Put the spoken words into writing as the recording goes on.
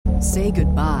Say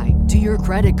goodbye to your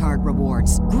credit card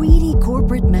rewards. Greedy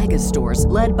corporate mega stores,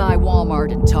 led by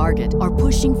Walmart and Target, are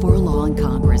pushing for a law in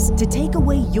Congress to take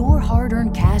away your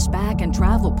hard-earned cash back and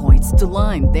travel points to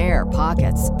line their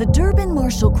pockets. The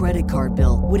Durbin-Marshall credit card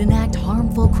bill would enact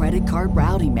harmful credit card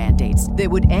routing mandates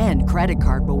that would end credit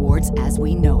card rewards as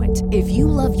we know it. If you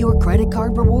love your credit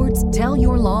card rewards, tell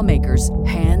your lawmakers,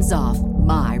 hands off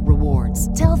my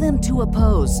rewards. Tell them to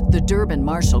oppose the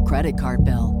Durbin-Marshall credit card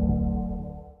bill.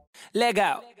 Leg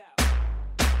out.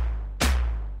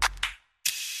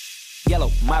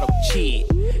 Yellow model cheat,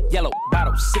 yellow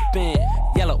bottle sipping,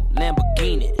 yellow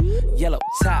Lamborghini, yellow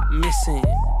top missing.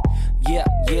 Yeah,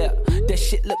 that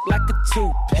shit look like a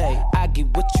toupee. I get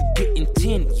what you get in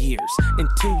 10 years, in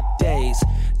 2 days.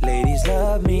 Ladies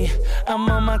love me, I'm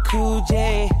on my cool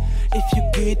J. If you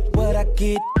get what I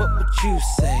get, what would you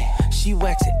say? She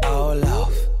wax it all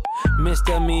off,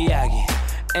 Mr. Miyagi.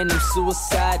 And them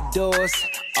suicide doors,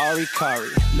 Ari Kari.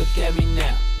 Look at me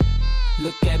now,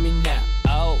 look at me now,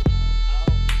 oh.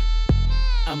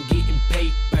 I'm getting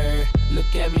paper,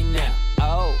 look at me now,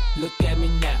 oh. Look at me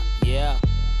now, yeah.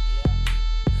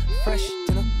 Fresh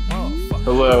to the motherfucker.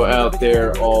 Hello out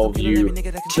there, all of you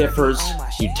tiffers,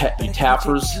 you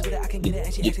tappers,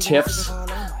 you tiffs.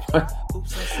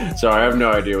 Sorry, I have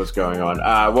no idea what's going on.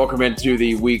 Welcome into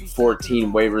the Week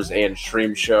 14 Waivers and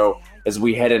Stream Show. As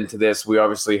we head into this, we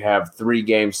obviously have 3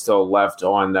 games still left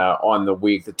on the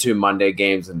week, the 2 Monday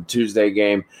games and the Tuesday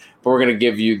game. But we're going to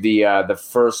give you the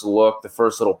first look, the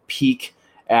first little peek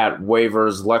at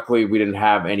waivers. Luckily, we didn't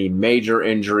have any major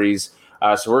injuries,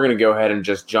 so we're going to go ahead and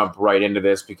just jump right into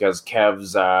this because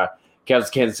Kev's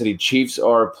Kansas City Chiefs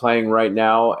are playing right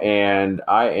now, and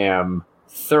I am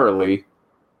thoroughly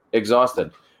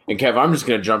exhausted. And Kev, I'm just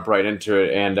going to jump right into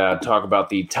it and talk about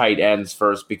the tight ends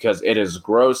first because it is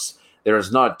gross. There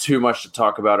is not too much to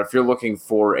talk about. If you're looking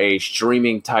for a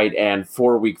streaming tight end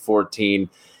for Week 14,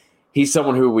 he's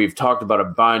someone who we've talked about a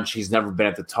bunch. He's never been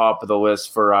at the top of the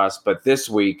list for us, but this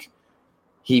week,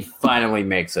 he finally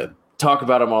makes it. Talk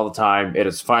about him all the time. It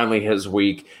is finally his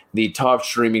week. The top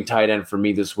streaming tight end for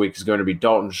me this week is going to be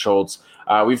Dalton Schultz.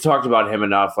 We've talked about him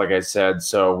enough, like I said,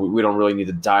 so we don't really need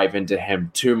to dive into him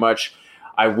too much.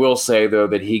 I will say, though,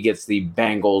 that he gets the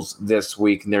Bengals this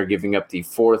week, and they're giving up the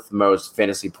 4th most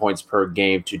fantasy points per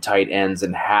game to tight ends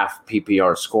and half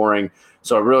PPR scoring.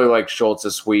 So I really like Schultz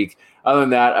this week. Other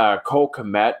than that, Cole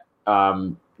Kmet,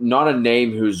 not a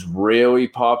name who's really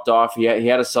popped off. He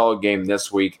had a solid game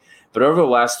this week, but over the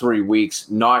last 3 weeks,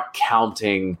 not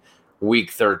counting Week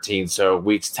 13, so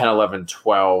weeks 10, 11,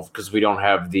 12, because we don't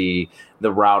have the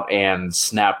route and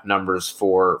snap numbers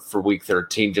for Week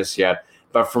 13 just yet.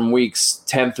 But from weeks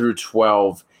 10 through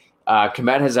 12,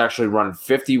 Kmet has actually run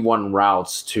 51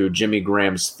 routes to Jimmy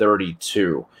Graham's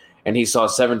 32. And he saw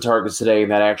 7 targets today,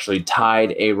 and that actually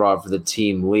tied A-Rod for the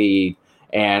team lead,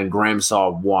 and Graham saw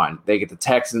 1. They get the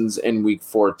Texans in Week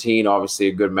 14, obviously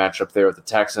a good matchup there with the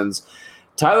Texans.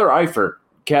 Tyler Eifert,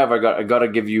 Kev, I got to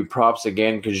give you props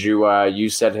again because you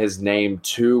said his name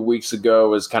 2 weeks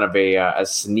ago as kind of a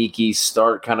sneaky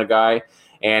start kind of guy.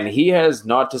 And he has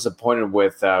not disappointed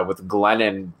with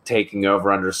Glennon taking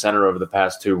over under center over the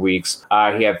past 2 weeks.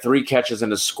 He had 3 catches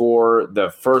and a score.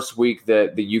 The first week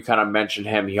that you kind of mentioned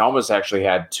him, he almost actually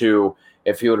had 2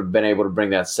 if he would have been able to bring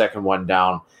that second one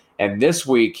down. And this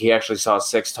week, he actually saw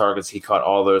 6 targets. He caught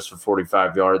all those for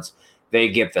 45 yards. They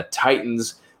get the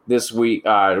Titans this week,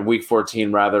 Week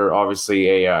 14 rather.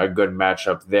 Obviously a good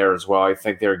matchup there as well. I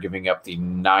think they're giving up the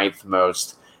 9th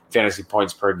most fantasy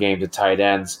points per game to tight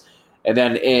ends. And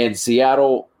then in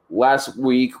Seattle, last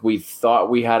week we thought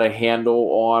we had a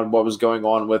handle on what was going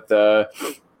on with the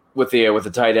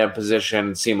tight end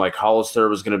position. It seemed like Hollister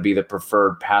was going to be the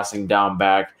preferred passing down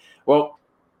back. Well,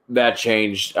 that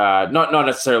changed. Not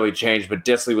necessarily changed, but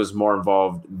Disley was more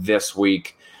involved this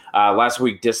week. Last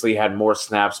week, Disley had more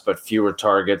snaps but fewer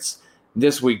targets.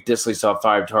 This week, Disley saw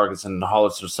 5 targets and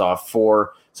Hollister saw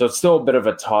 4. So it's still a bit of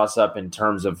a toss-up in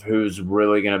terms of who's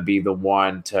really going to be the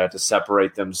one to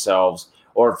separate themselves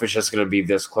or if it's just going to be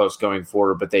this close going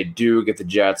forward. But they do get the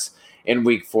Jets in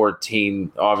Week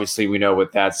 14. Obviously, we know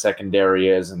what that secondary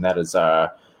is, and that is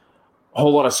a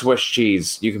whole lot of Swiss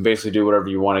cheese. You can basically do whatever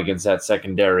you want against that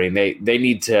secondary, and they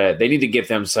need to get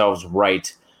themselves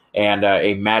right. And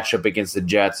a matchup against the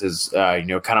Jets is, kind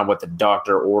of what the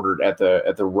doctor ordered at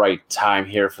the right time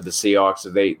here for the Seahawks. So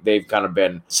they've kind of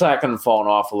been slacking and falling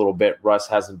off a little bit. Russ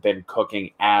hasn't been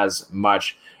cooking as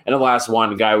much. And the last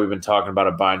one, guy we've been talking about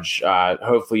a bunch.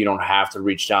 Hopefully you don't have to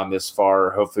reach down this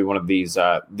far. Hopefully one of these,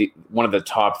 one of the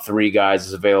top 3 guys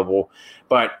is available.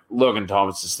 But Logan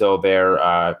Thomas is still there.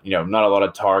 Not a lot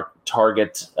of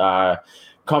target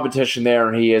competition there,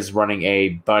 and he is running a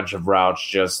bunch of routes,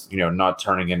 just not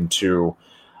turning into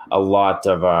a lot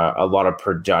of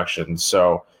production.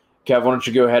 So, Kev, why don't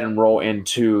you go ahead and roll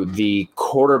into the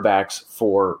quarterbacks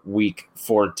for Week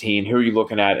 14? Who are you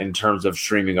looking at in terms of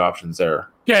streaming options there?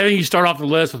 Yeah, I think you start off the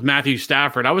list with Matthew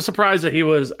Stafford. I was surprised that he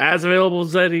was as available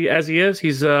as he is.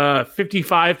 He's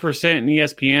 55% in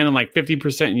ESPN and like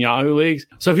 50% in Yahoo leagues.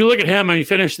 So if you look at him, he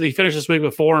finished this week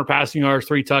with 400 passing yards,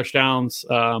 3 touchdowns.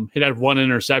 He had 1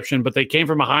 interception, but they came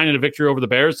from behind in a victory over the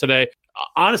Bears today.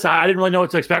 Honestly, I didn't really know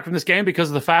what to expect from this game because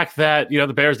of the fact that,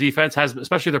 the Bears defense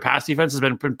especially their pass defense has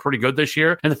been pretty good this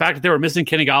year. And the fact that they were missing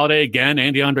Kenny Golladay again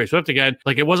and DeAndre Swift again,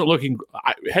 like it wasn't looking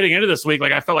heading into this week.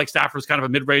 Like I felt like Stafford was kind of a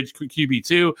mid-range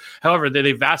QB2. However,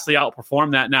 they vastly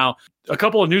outperformed that. Now, a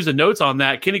couple of news and notes on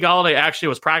that. Kenny Golladay actually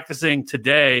was practicing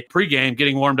today, pregame,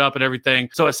 getting warmed up and everything.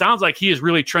 So it sounds like he is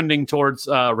really trending towards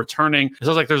returning. It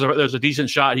sounds like there's a decent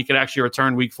shot he could actually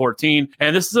return Week 14.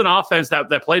 And this is an offense that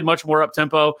played much more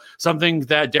up-tempo, something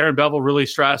that Darren Bevel really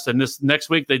stressed. And this next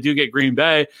week, they do get Green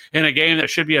Bay in a game that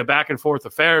should be a back-and-forth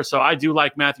affair. So I do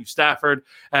like Matthew Stafford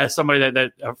as somebody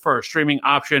that for a streaming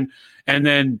option. And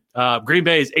then Green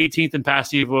Bay is 18th in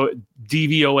pass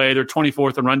DVOA. They're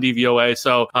 24th in run DVOA.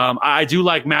 So I do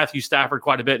like Matthew Stafford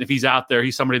quite a bit. And if he's out there,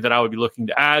 he's somebody that I would be looking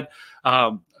to add.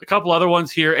 A couple other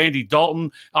ones here. Andy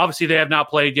Dalton. Obviously, they have not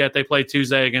played yet. They played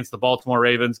Tuesday against the Baltimore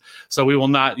Ravens. So we will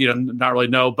not really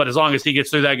know. But as long as he gets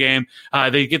through that game,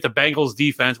 they get the Bengals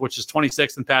defense, which is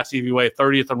 26th in pass DVOA,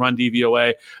 30th in run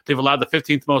DVOA. They've allowed the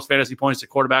 15th most fantasy points to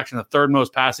quarterbacks and the 3rd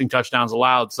most passing touchdowns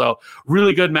allowed. So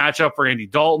really good matchup for Andy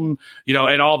Dalton,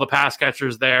 and all the pass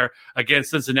catchers there against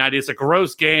Cincinnati. It's a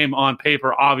gross game on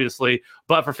paper, obviously,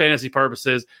 but for fantasy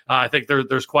purposes, I think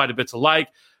there's quite a bit to like.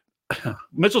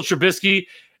 Mitchell Trubisky.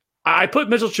 I put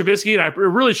Mitchell Trubisky, and I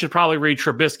really should probably read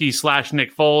Trubisky /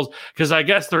 Nick Foles because I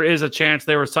guess there is a chance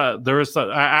there was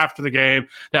after the game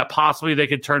that possibly they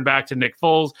could turn back to Nick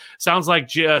Foles. Sounds like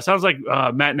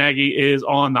Matt Nagy is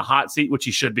on the hot seat, which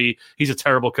he should be. He's a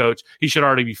terrible coach. He should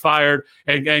already be fired.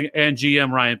 And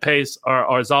GM Ryan Pace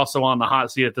is also on the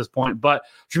hot seat at this point. But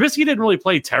Trubisky didn't really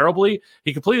play terribly.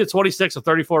 He completed 26 of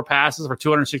 34 passes for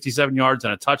 267 yards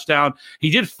and a touchdown. He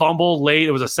did fumble late.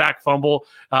 It was a sack fumble,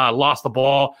 lost the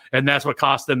ball. And that's what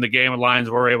cost them the game, and Lions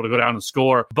were able to go down and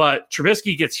score. But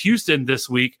Trubisky gets Houston this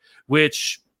week,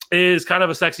 which is kind of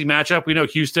a sexy matchup. We know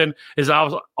Houston is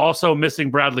also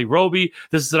missing Bradley Roby.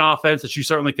 This is an offense that you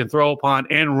certainly can throw upon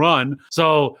and run.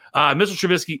 So Mitchell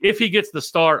Trubisky, if he gets the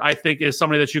start, I think is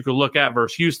somebody that you could look at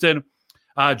versus Houston.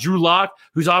 Drew Lock,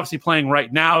 who's obviously playing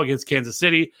right now against Kansas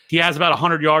City. He has about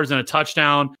 100 yards and a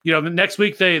touchdown. The next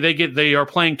week they are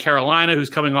playing Carolina, who's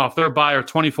coming off their bye, are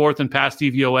 24th in pass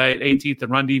DVOA, 18th in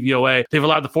run DVOA. They've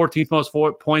allowed the 14th most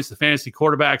points to fantasy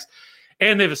quarterbacks,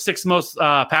 and they have the 6th most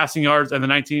passing yards and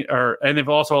and they've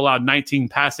also allowed 19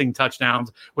 passing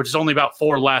touchdowns, which is only about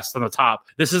 4 less than the top.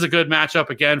 This is a good matchup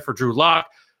again for Drew Lock.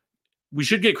 We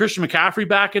should get Christian McCaffrey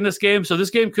back in this game. So this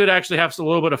game could actually have a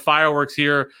little bit of fireworks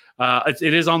here.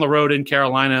 It is on the road in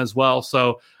Carolina as well.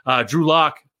 So Drew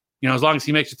Lock, as long as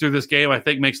he makes it through this game, I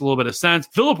think makes a little bit of sense.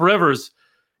 Phillip Rivers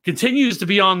continues to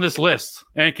be on this list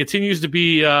and continues to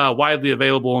be widely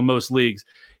available in most leagues.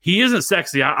 He isn't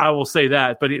sexy, I will say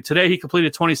that. But today he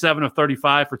completed 27 of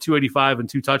 35 for 285 and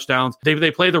 2 touchdowns.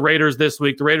 They play the Raiders this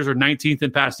week. The Raiders are 19th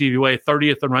in pass DVOA,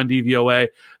 30th in run DVOA.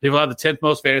 They've allowed the 10th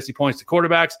most fantasy points to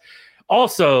quarterbacks.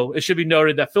 Also, it should be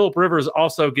noted that Phillip Rivers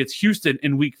also gets Houston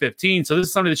in Week 15. So this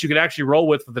is something that you could actually roll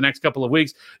with for the next couple of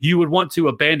weeks. You would want to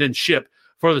abandon ship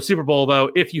for the Super Bowl,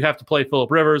 though, if you have to play Phillip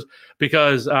Rivers,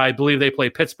 because I believe they play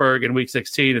Pittsburgh in Week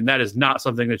 16, and that is not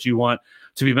something that you want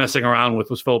to be messing around with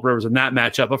Phillip Rivers in that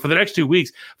matchup. But for the next 2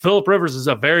 weeks, Phillip Rivers is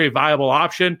a very viable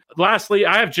option. Lastly,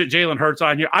 I have Jalen Hurts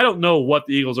on here. I don't know what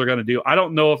the Eagles are going to do. I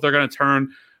don't know if they're going to turn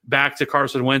back to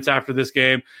Carson Wentz after this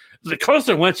game.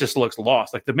 Carson Wentz just looks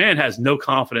lost. Like, the man has no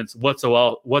confidence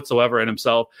whatsoever in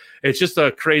himself. It's just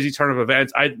a crazy turn of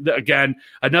events. Again,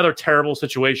 another terrible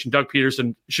situation. Doug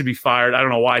Peterson should be fired. I don't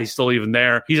know why he's still even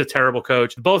there. He's a terrible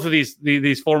coach. Both of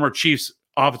these former Chiefs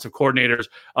offensive coordinators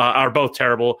are both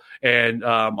terrible and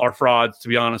are frauds, to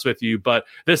be honest with you. But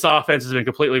this offense has been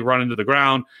completely run into the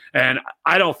ground. And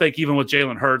I don't think even with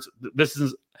Jalen Hurts,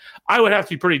 I would have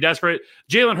to be pretty desperate.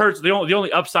 Jalen Hurts, the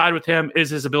only upside with him is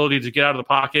his ability to get out of the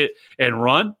pocket and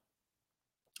run.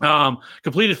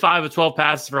 Completed 5 of 12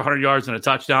 passes for 100 yards and a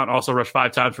touchdown. Also rushed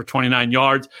 5 times for 29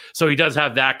 yards. So he does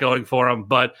have that going for him.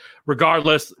 But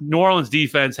regardless, New Orleans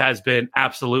defense has been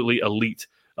absolutely elite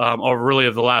over really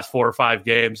of the last 4 or 5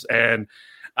 games. And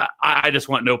I just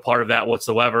want no part of that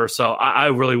whatsoever. So I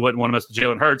really wouldn't want to mess with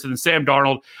Jalen Hurts. And then Sam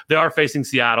Darnold, they are facing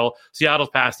Seattle. Seattle's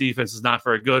pass defense is not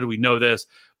very good. We know this.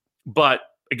 But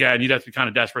again, you'd have to be kind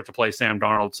of desperate to play Sam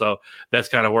Darnold. So that's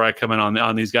kind of where I come in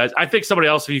on these guys. I think somebody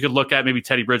else, if you could look at, maybe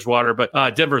Teddy Bridgewater, but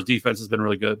Denver's defense has been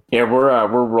really good. Yeah, we're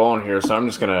rolling here, so I'm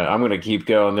gonna keep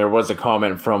going. There was a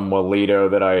comment from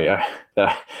Walito that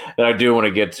I do want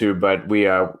to get to, but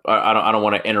I don't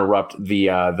want to interrupt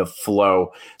the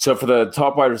flow. So for the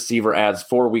top wide receiver ads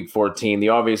for Week 14, the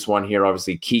obvious one here,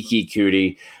 obviously Kiki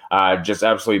Kuti, just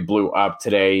absolutely blew up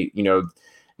today.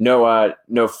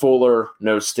 No Fuller,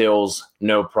 no Stills,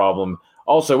 no problem.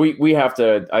 Also, we have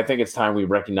to. I think it's time we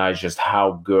recognize just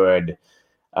how good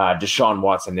Deshaun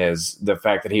Watson is. The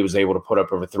fact that he was able to put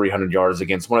up over 300 yards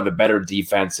against one of the better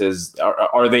defenses.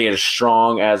 Are they as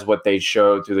strong as what they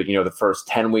showed through the first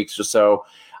 10 weeks or so?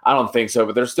 I don't think so,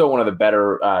 but they're still one of the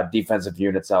better defensive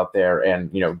units out there.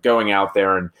 And going out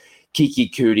there and Kiki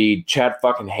Kuti, Chad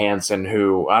fucking Hansen,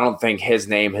 who I don't think his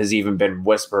name has even been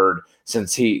whispered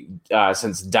since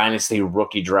Dynasty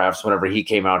rookie drafts, whenever he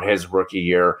came out his rookie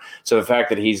year. So the fact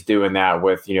that he's doing that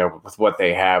with what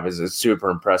they have is super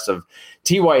impressive.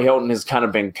 T.Y. Hilton has kind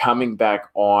of been coming back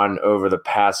on over the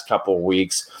past couple of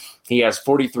weeks. He has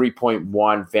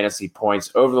 43.1 fantasy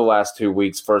points over the last 2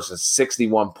 weeks versus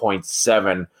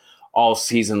 61.7 all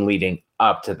season leading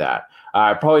up to that.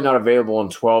 Probably not available in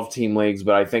 12-team leagues,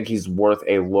 but I think he's worth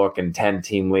a look in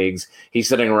 10-team leagues. He's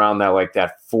sitting around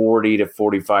that 40 to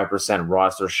 45%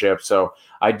 rostership. So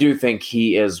I do think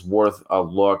he is worth a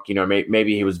look.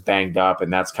 Maybe he was banged up,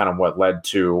 and that's kind of what led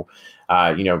to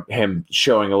him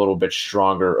showing a little bit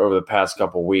stronger over the past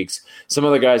couple weeks. Some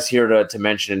other guys here to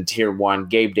mention in Tier 1,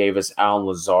 Gabe Davis, Allen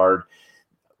Lazard.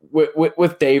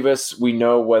 With Davis, we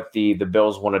know what the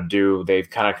Bills want to do. They've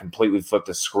kind of completely flipped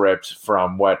the script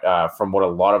from what a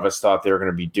lot of us thought they were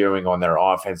going to be doing on their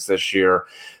offense this year.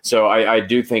 So I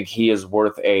do think he is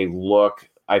worth a look.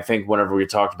 I think whenever we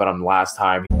talked about him last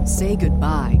time. Say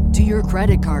goodbye to your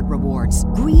credit card rewards.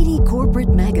 Greedy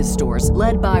corporate mega stores,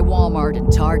 led by Walmart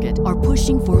and Target, are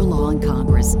pushing for a law in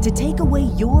Congress to take away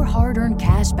your hard-earned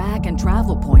cash back and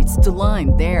travel points to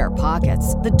line their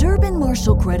pockets. The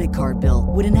Durbin-Marshall credit card bill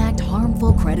would enact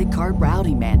harmful credit card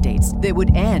routing mandates that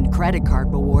would end credit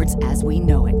card rewards as we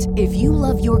know it. If you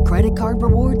love your credit card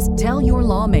rewards, tell your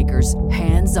lawmakers,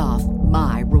 hands off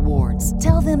my rewards.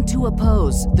 Tell them to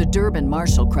oppose the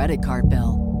Durbin-Marshall credit card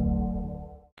bill.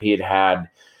 He had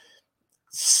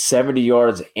 70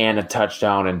 yards and a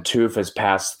touchdown in 2 of his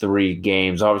past 3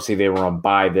 games. Obviously, they were on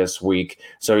bye this week,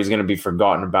 so he's going to be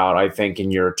forgotten about. I think in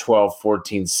your 12,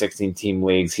 14, 16-team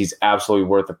leagues, he's absolutely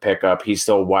worth a pickup. He's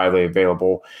still widely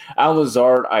available. Al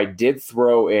Lazard, I did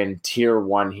throw in Tier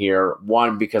 1 here.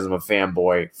 1, because I'm a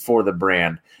fanboy for the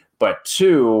brand, but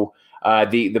 2,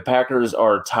 the Packers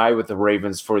are tied with the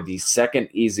Ravens for the second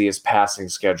easiest passing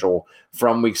schedule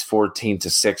from weeks 14 to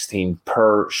 16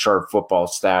 per Sharp Football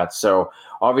Stats. So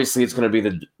obviously it's going to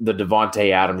be the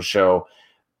Devontae Adams show.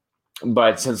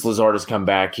 But since Lazard has come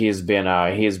back, he has been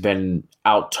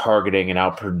out targeting and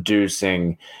out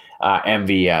producing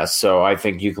MVS. So I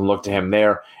think you can look to him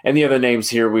there. And the other names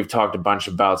here we've talked a bunch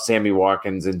about. Sammy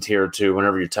Watkins in Tier 2.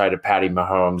 Whenever you're tied to Patty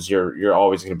Mahomes, you're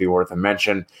always going to be worth a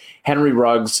mention. Henry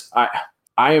Ruggs,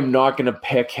 I am not going to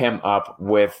pick him up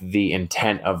with the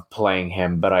intent of playing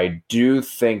him, but I do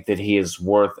think that he is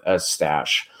worth a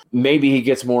stash. Maybe he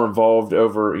gets more involved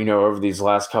over these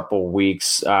last couple of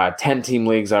weeks. 10-team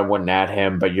leagues, I wouldn't add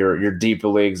him, but your deeper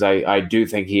leagues, I do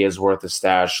think he is worth a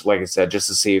stash, like I said, just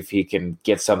to see if he can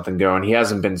get something going. He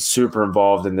hasn't been super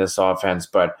involved in this offense,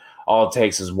 but all it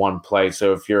takes is one play.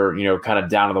 So if you're, kind of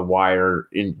down to the wire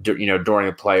during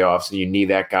the playoffs and you need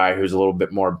that guy who's a little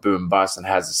bit more boom bust and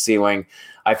has a ceiling,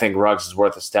 I think Ruggs is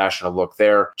worth a stash and a look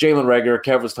there. Jalen Reagor,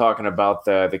 Kev was talking about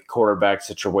the quarterback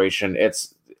situation.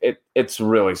 It's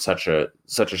really such a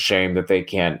shame that they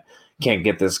can't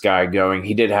get this guy going.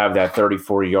 He did have that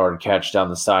 34-yard catch down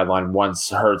the sideline once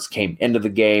Hurts came into the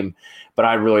game, but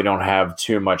I really don't have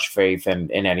too much faith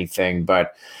in anything.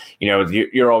 But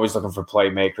you're always looking for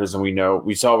playmakers, and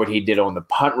we saw what he did on the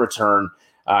punt return.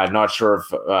 Not sure if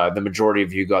the majority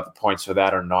of you got the points for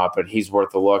that or not, but he's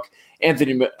worth a look.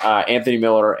 Anthony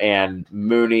Miller and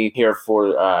Mooney here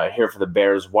for the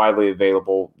Bears, widely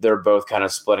available. They're both kind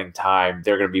of splitting time.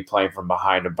 They're going to be playing from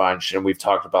behind a bunch, and we've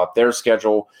talked about their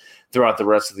schedule throughout the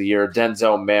rest of the year.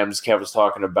 Denzel Mims, Kev was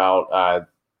talking about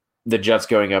the Jets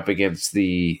going up against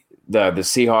the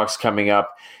Seahawks coming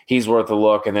up. He's worth a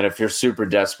look. And then if you're super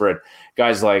desperate,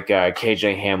 guys like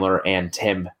KJ Hamler and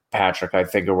Tim Patrick, I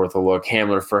think, are worth a look.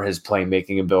 Hamler for his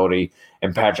playmaking ability,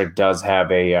 and Patrick does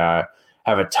have a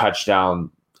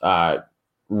touchdown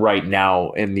right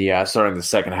now in the starting the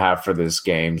second half for this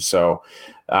game. So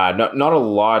not a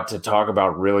lot to talk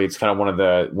about really. It's kind of one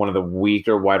of the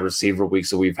weaker wide receiver weeks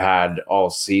that we've had all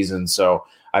season. So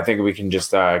I think we can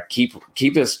just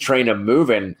keep this train of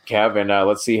moving, Kev, and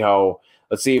let's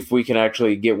see if we can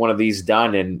actually get one of these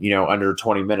done in under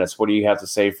 20 minutes. What do you have to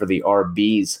say for the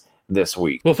RBs this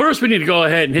week? Well, first we need to go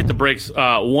ahead and hit the brakes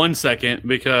 1 second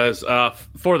because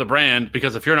for the brand,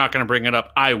 because if you're not going to bring it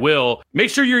up, I will. Make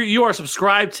sure you are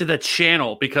subscribed to the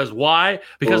channel. Because why?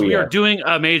 Because we are doing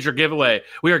a major giveaway.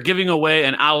 We are giving away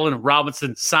an Allen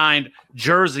Robinson signed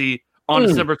jersey on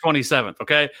December 27th,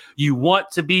 okay? You want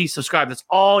to be subscribed. That's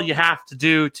all you have to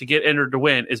do to get entered to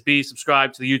win is be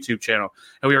subscribed to the YouTube channel.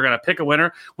 And we are going to pick a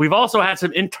winner. We've also had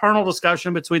some internal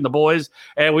discussion between the boys,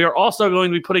 and we are also going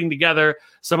to be putting together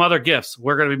some other gifts.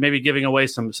 We're going to be maybe giving away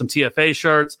some TFA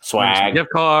shirts, swag, some gift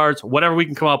cards, whatever we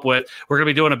can come up with. We're going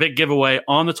to be doing a big giveaway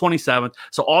on the 27th.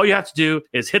 So all you have to do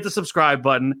is hit the subscribe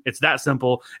button. It's that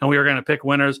simple. And we are going to pick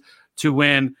winners to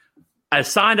win a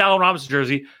signed Allen Robinson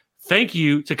jersey. Thank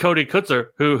you to Cody Kutzer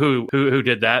who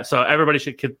did that. So everybody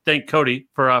should thank Cody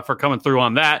for coming through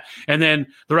on that. And then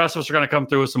the rest of us are going to come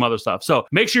through with some other stuff. So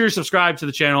make sure you're subscribed to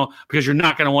the channel because you're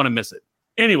not going to want to miss it.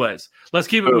 Anyways, let's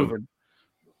keep it moving.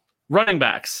 Running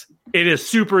backs. It is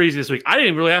super easy this week. I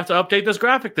didn't really have to update this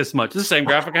graphic this much. It's the same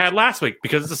graphic I had last week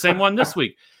because it's the same one this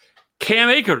week. Cam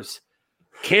Akers.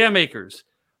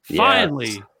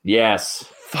 Finally. Yes.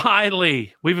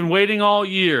 Finally. We've been waiting all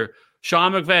year.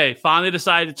 Sean McVay finally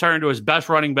decided to turn to his best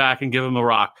running back and give him a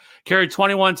rock. Carried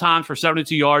 21 times for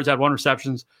 72 yards, had one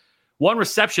reception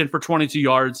for 22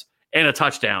 yards, and a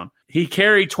touchdown. He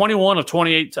carried 21 of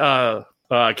 28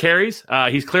 carries.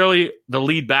 He's clearly the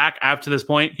lead back up to this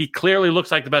point. He clearly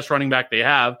looks like the best running back they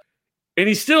have. And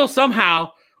he's still somehow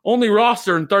only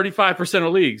rostered in 35%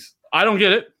 of leagues. I don't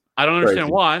get it. I don't understand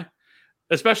why,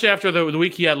 especially after the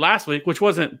week he had last week, which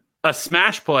wasn't a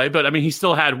smash play, but I mean, he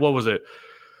still had,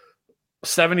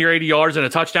 70 or 80 yards and a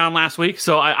touchdown last week.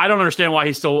 So I don't understand why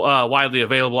he's still widely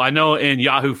available. I know in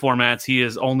Yahoo formats,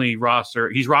 he's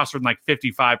rostered in like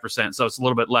 55%. So it's a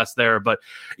little bit less there, but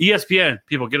ESPN,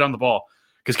 people get on the ball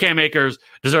because Cam Akers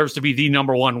deserves to be the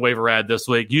number one waiver ad this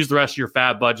week. Use the rest of your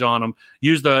fab budget on him.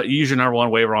 Use your number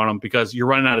one waiver on him because you're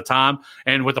running out of time.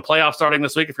 And with the playoffs starting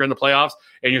this week, if you're in the playoffs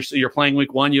and you're playing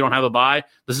week one, you don't have a bye.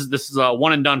 This is a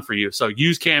one and done for you. So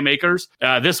use Cam Akers.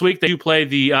 This week they do play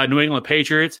the New England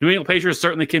Patriots. New England Patriots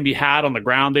certainly can be had on the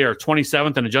ground. They are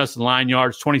 27th in adjusted line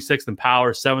yards, 26th in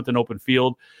power, 7th in open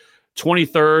field,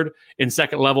 23rd in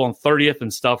second level, and 30th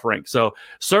in stuff rank. So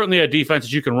certainly a defense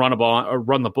that you can run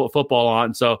the football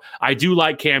on. So I do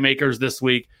like Cam Akers this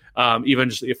week. Even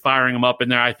just firing him up in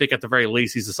there, I think at the very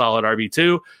least he's a solid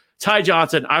RB2. Ty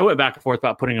Johnson, I went back and forth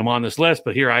about putting him on this list,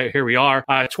 but here we are.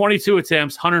 22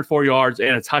 attempts, 104 yards,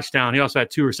 and a touchdown. He also had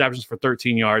 2 receptions for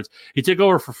 13 yards. He took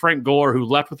over for Frank Gore, who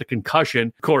left with a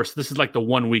concussion. Of course, this is like the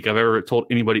 1 week I've ever told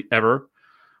anybody ever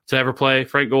to ever play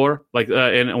Frank Gore, like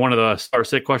in one of the start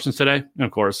sit questions today. And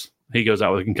of course, he goes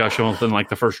out with a concussion within like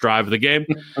the first drive of the game.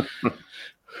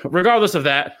 Regardless of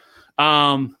that,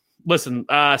 listen,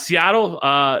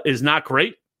 Seattle is not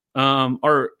great.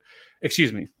 Seattle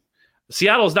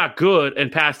is not good in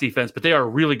pass defense, but they are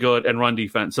really good in run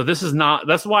defense. So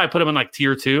that's why I put them in like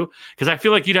tier 2, because I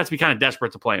feel like you'd have to be kind of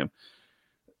desperate to play him.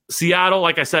 Seattle,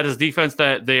 like I said, is defense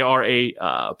that they are a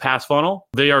pass funnel.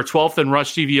 They are 12th in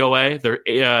rush DVOA.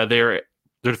 Their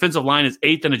defensive line is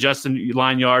 8th in adjusted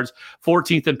line yards,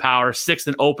 14th in power, 6th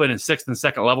in open, and 6th in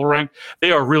second level rank.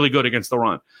 They are really good against the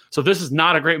run. So this is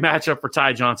not a great matchup for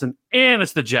Ty Johnson, and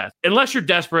it's the Jets. Unless you're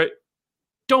desperate,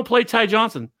 don't play Ty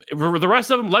Johnson. For the rest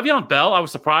of them, Le'Veon Bell, I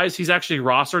was surprised. He's actually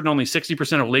rostered in only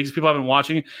 60% of leagues. People have been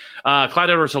watching. Clyde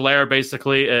Edwards-Helaire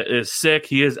basically is sick.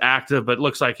 He is active, but it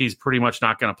looks like he's pretty much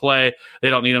not going to play. They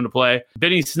don't need him to play.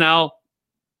 Benny Snell,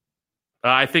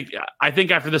 I think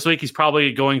after this week, he's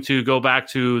probably going to go back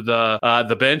to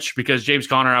the bench because James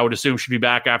Conner, I would assume, should be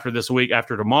back after this week,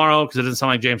 after tomorrow, because it doesn't sound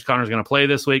like James Conner is going to play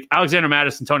this week. Alexander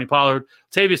Mattison, Tony Pollard,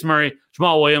 Tavius Murray,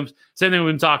 Jamal Williams, same thing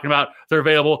we've been talking about. They're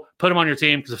available. Put them on your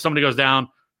team because if somebody goes down,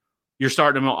 you're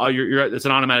starting them. It's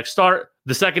an automatic start.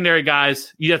 The secondary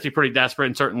guys, you have to be pretty desperate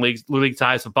in certain league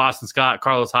ties. So Boston Scott,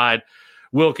 Carlos Hyde,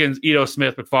 Wilkins, Ito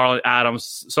Smith, McFarland,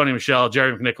 Adams, Sonny Michel,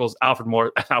 Jerry McNichols, Alfred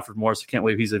Morris. I can't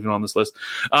believe he's even on this list.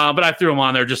 But I threw him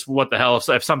on there just what the hell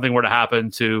if something were to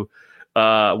happen to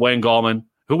Wayne Gallman.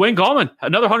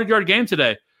 Another 100-yard game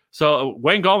today. So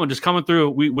Wayne Gallman just coming through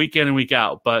week in and week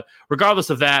out. But regardless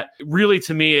of that, really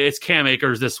to me, it's Cam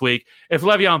Akers this week. If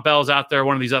Le'Veon Bell's out there,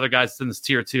 one of these other guys that's in this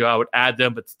tier 2, I would add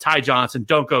them. But Ty Johnson,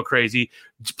 don't go crazy.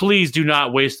 Please do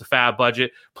not waste the fab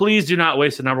budget. Please do not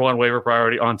waste the number one waiver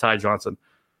priority on Ty Johnson.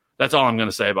 That's all I'm going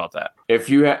to say about that. If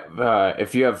you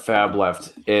have fab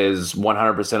left, is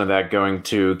 100% of that going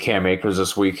to Cam Akers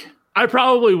this week? I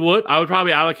probably would. I would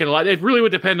probably allocate a lot. It really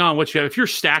would depend on what you have. If you're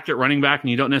stacked at running back and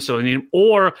you don't necessarily need him,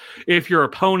 or if your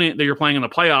opponent that you're playing in the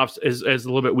playoffs is a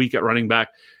little bit weak at running back,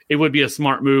 it would be a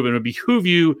smart move and it would behoove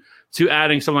you to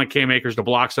adding someone like Cam Akers to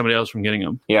block somebody else from getting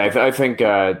him. Yeah, I think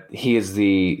he is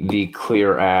the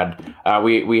clear ad.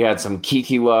 We had some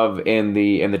Kiki love in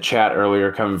the chat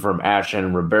earlier coming from Ash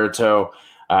and Roberto.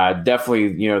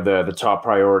 Definitely, the top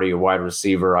priority wide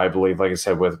receiver, I believe. Like I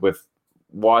said, with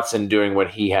Watson doing what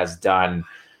he has done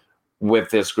with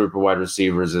this group of wide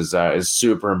receivers is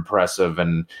super impressive,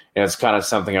 and it's kind of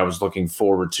something I was looking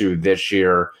forward to this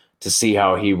year, to see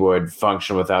how he would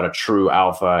function without a true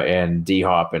alpha in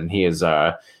D-Hop, and he's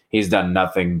done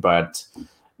nothing but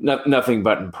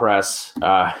impress.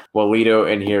 Walito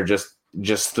in here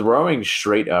just throwing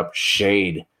straight up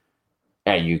shade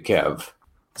at you, Kev.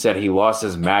 Said he lost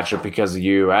his matchup because of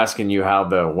you, asking you how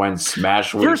the Wentz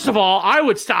smash. First of all, I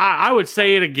would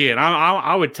say it again.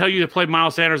 I would tell you to play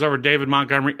Miles Sanders over David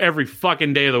Montgomery every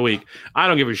fucking day of the week. I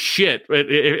don't give a shit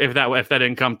if that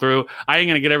didn't come through. I ain't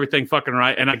gonna get everything fucking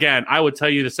right. And again, I would tell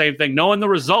you the same thing, knowing the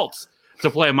results, to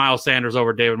play Miles Sanders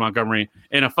over David Montgomery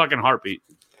in a fucking heartbeat.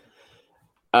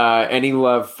 Any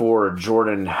love for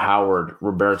Jordan Howard?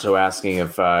 Roberto asking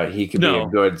if he could be a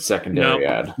good secondary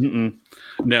ad.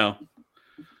 No.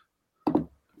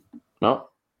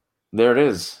 Well, there it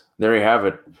is. There you have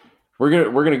it. We're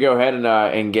gonna go ahead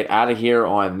and get out of here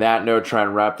on that note. Try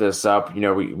and wrap this up.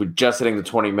 We're just hitting the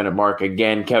 20-minute mark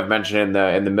again. Kev mentioned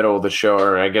in the middle of the show,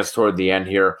 or I guess toward the end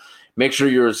here. Make sure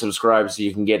you're subscribed so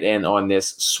you can get in on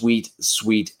this sweet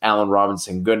Allen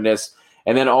Robinson goodness.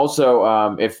 And then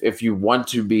also, if you want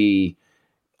to be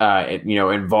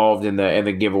involved in the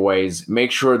giveaways,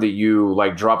 make sure that you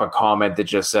drop a comment that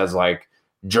just says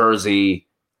Jersey,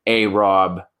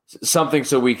 A-Rob, something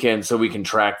so we can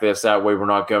track this. That way we're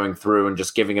not going through and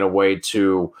just giving it away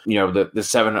to the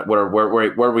 7 where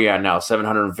are we at now,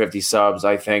 750 subs.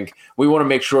 I think we want to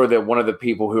make sure that one of the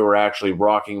people who are actually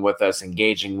rocking with us,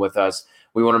 engaging with us,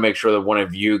 we want to make sure that one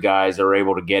of you guys are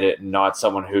able to get it, and not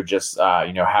someone who just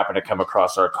happened to come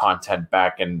across our content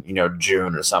back in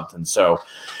June or something. So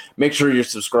make sure you're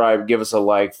subscribed, give us a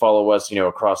like, follow us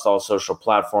across all social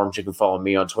platforms. You can follow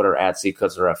me on Twitter at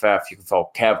 @CClitzerFF. You can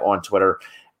follow Kev on Twitter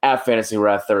at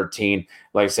FantasyWrath13.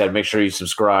 Like I said, make sure you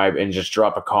subscribe and just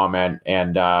drop a comment,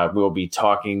 and we'll be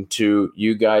talking to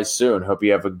you guys soon. Hope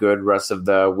you have a good rest of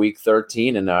the week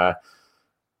 13, and I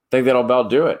think that'll about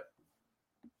do it.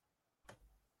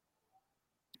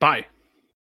 Bye.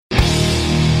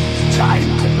 Time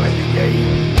to play the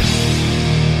game.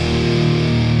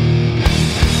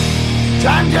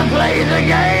 Time to play the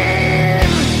game.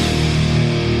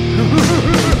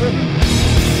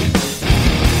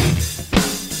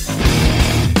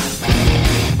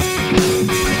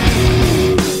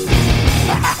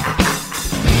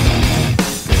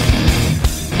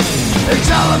 It's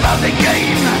all about the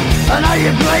game and how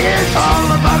you play it. All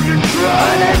about control,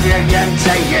 and if you can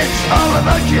take it, all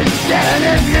about your debt. And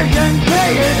if you can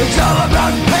pay it, it's all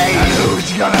about pay. And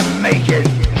who's gonna make it?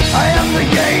 I am the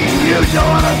game, you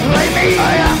don't wanna play me.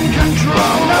 I am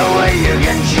control, no way you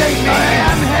can shake me.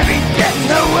 I am heavy debt,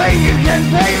 no way you can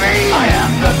pay me. I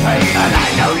am the pain, and I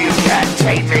know you can't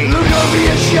take me. Look over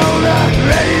your shoulder,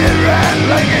 ready to run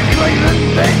like a Cleveland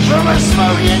bitch from a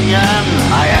smoking gun.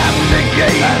 I am the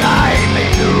game, and I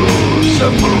make the rules.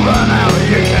 So move on out,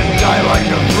 you can die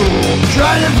like a fool.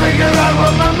 Trying to figure out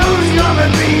what my move's gonna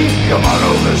be. Come on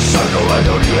over, sucker, why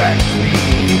don't you ask me?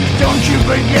 Don't you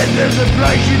forget there's a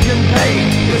price you can pay.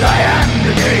 'Cause I am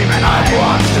the game and I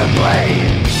want to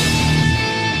play.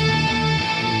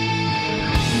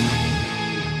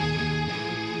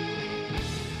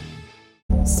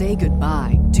 Say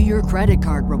goodbye to your credit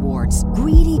card rewards.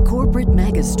 Greedy corporate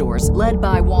mega stores, led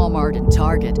by Walmart and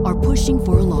Target, are pushing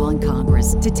for a law in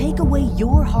Congress to take away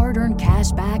your hard-earned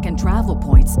cash back and travel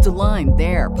points to line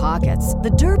their pockets. The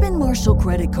Durbin-Marshall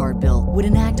credit card bill would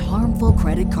enact harmful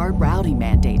credit card routing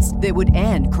mandates that would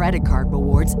end credit card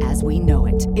rewards as we know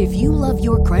it. If you love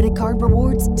your credit card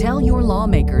rewards, tell your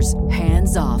lawmakers,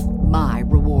 hands off my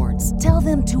rewards. Tell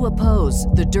them to oppose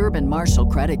the Durbin-Marshall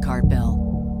credit card bill.